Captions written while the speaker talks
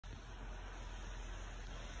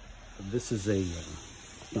This is a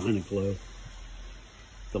Dyna-Glo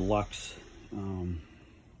Deluxe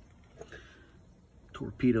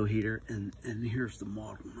torpedo heater, and here's the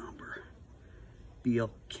model number,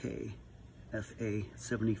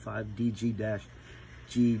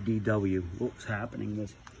 BLKFA75DG-GDW. What's happening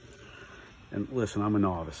is, and listen, I'm a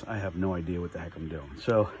novice. I have no idea what the heck I'm doing.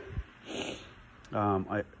 So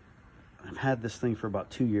I've had this thing for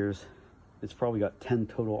about 2 years. It's probably got 10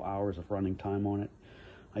 total hours of running time on it.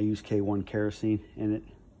 I use K1 kerosene in it.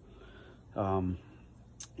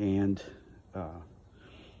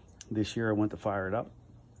 This year I went to fire it up,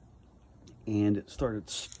 and it started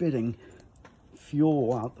spitting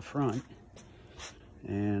fuel out the front,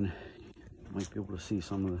 and you might be able to see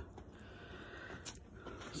some of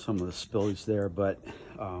the spillage there, but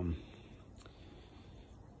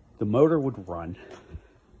the motor would run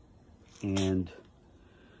and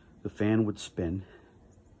the fan would spin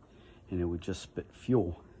and it would just spit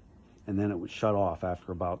fuel, and then it would shut off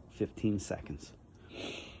after about 15 seconds.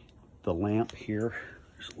 The lamp here,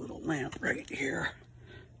 there's a little lamp right here,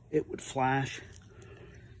 it would flash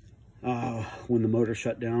when the motor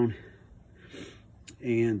shut down,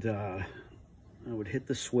 and I would hit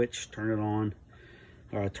the switch, turn it on,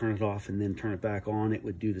 or turn it off, and then turn it back on. It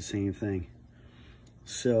would do the same thing.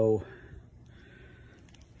 So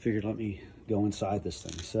figured, let me go inside this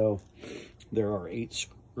thing. So there are 8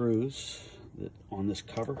 screws on this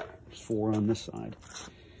cover. There's 4 on this side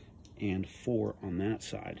and 4 on that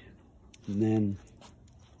side. And then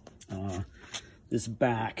this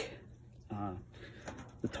back,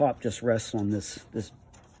 the top just rests on this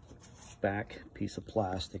back piece of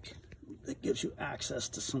plastic that gives you access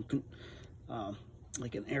to something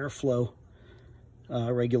like an airflow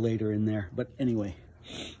regulator in there. But anyway,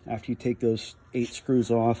 after you take those 8 screws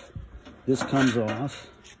off, this comes off,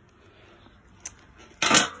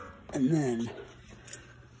 and then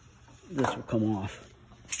this will come off.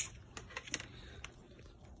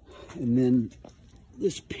 And then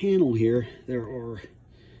this panel here, there are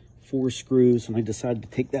 4 screws, and I decided to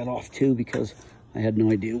take that off too because I had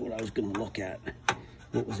no idea what I was going to look at,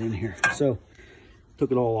 what was in here. So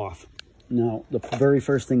took it all off. Now, the very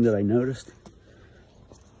first thing that I noticed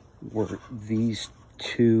were these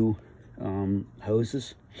 2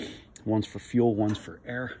 hoses. One's for fuel, one's for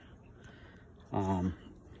air.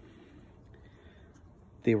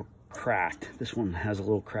 They were cracked. This one has a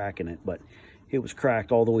little crack in it, but it was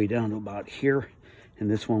cracked all the way down to about here, and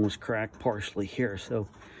this one was cracked partially here. So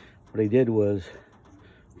what I did was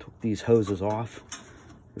took these hoses off.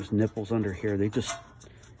 There's nipples under here. You just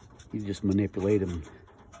manipulate them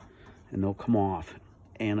and they'll come off.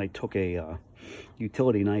 And I took a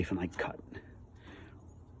utility knife and I cut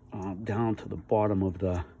down to the bottom of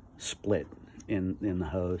the split in the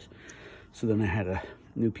hose. So then I had a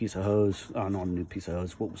new piece of hose, not a new piece of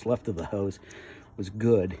hose, what was left of the hose was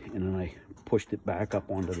good, and then I pushed it back up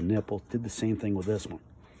onto the nipple. Did the same thing with this one.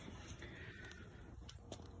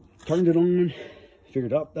 Turned it on,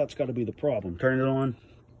 figured out that's got to be the problem. Turned it on,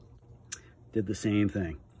 did the same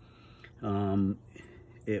thing.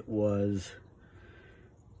 It was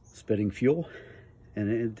spitting fuel, and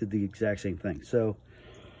it did the exact same thing. So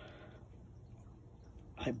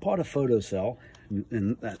I bought a photocell,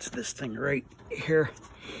 and that's this thing right here.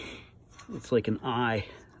 It's like an eye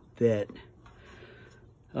that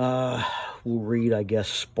will read, I guess,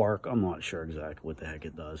 spark. I'm not sure exactly what the heck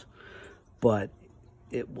it does, but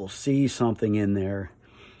it will see something in there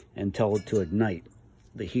and tell it to ignite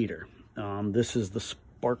the heater. This is the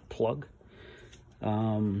spark plug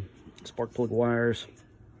wires.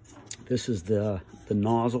 This is the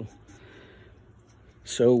nozzle.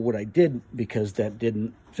 So what I did, because that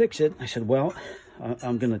didn't fix it, I said, well,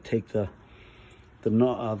 I'm going to take the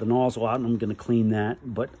nozzle out and I'm going to clean that.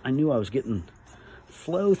 But I knew I was getting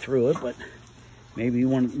flow through it, but maybe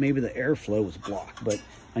the airflow was blocked, but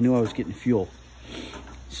I knew I was getting fuel.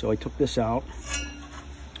 So I took this out.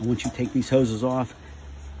 And once you take these hoses off,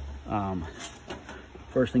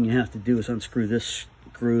 first thing you have to do is unscrew this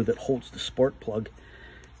screw that holds the spark plug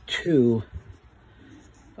to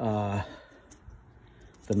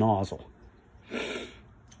the nozzle.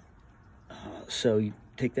 So you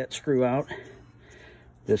take that screw out,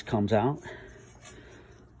 this comes out.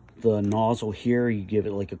 The nozzle here, you give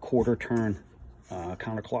it like a quarter turn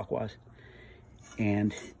counterclockwise,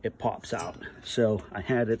 and it pops out. So I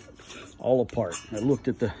had it all apart. I looked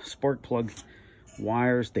at the spark plug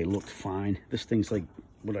wires, they looked fine. This thing's like,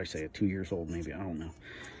 what did I say, 2 years old maybe, I don't know.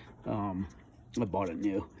 I bought it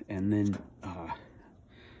new, and then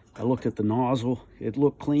I looked at the nozzle. It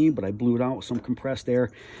looked clean, but I blew it out with some compressed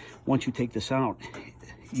air. Once you take this out,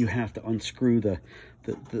 you have to unscrew the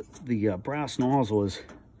brass nozzle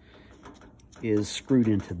is screwed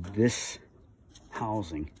into this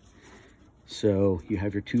housing. So you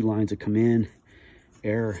have your two lines that come in,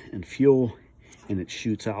 air and fuel, and it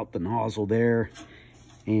shoots out the nozzle there,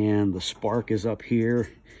 and the spark is up here,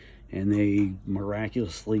 and they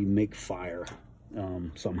miraculously make fire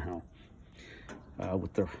somehow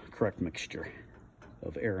with the correct mixture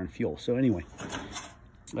of air and fuel. So anyway,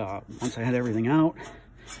 once I had everything out,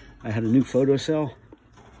 I had a new photocell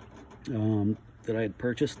that I had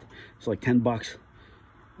purchased. It's like 10 bucks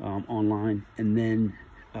online, and then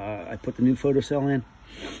I put the new photocell in,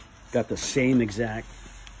 got the same exact,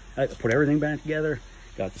 I put everything back together,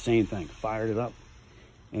 got the same thing, fired it up,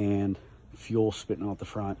 and fuel spitting out the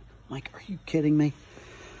front. I'm like, are you kidding me?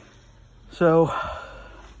 So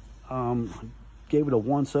gave it a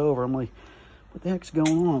once over. I'm like, what the heck's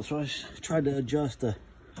going on? So I tried to adjust the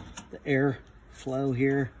air flow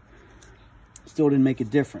here. Still didn't make a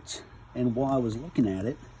difference. And while I was looking at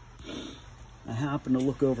it, I happened to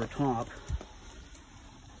look over top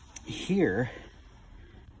here,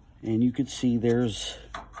 and you could see there's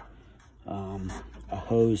a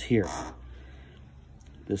hose here.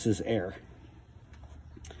 This is air.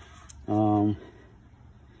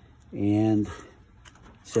 And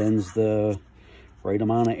sends the right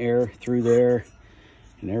amount of air through there,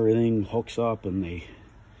 and everything hooks up, and they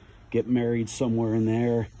get married somewhere in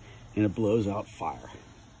there, and it blows out fire.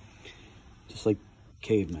 Just like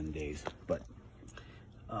caveman days. But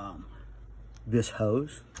this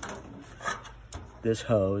hose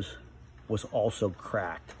was also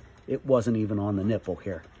cracked. It wasn't even on the nipple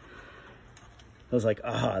here. I was like,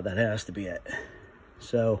 ah, that has to be it.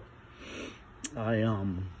 So I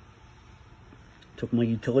took my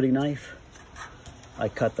utility knife, I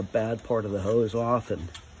cut the bad part of the hose off and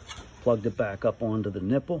plugged it back up onto the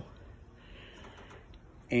nipple,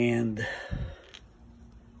 and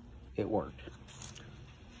it worked.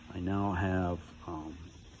 I now have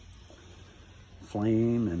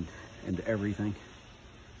flame and everything,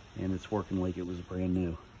 and it's working like it was brand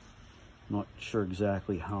new. I'm not sure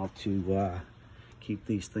exactly how to keep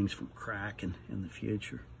these things from cracking in the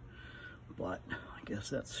future, but I guess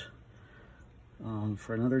that's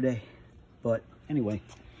for another day. But anyway,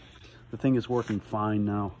 the thing is working fine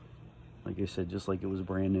now. Like I said, just like it was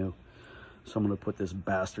brand new. So I'm going to put this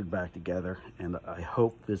bastard back together, and I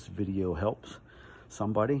hope this video helps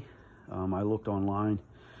somebody. I looked online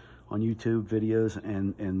on YouTube videos,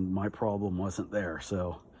 and my problem wasn't there.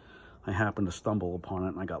 So I happened to stumble upon it,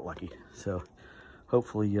 and I got lucky. So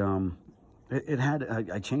hopefully,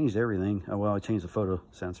 I changed everything. Well, I changed the photo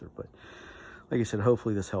sensor, but like I said,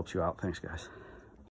 hopefully this helps you out. Thanks, guys.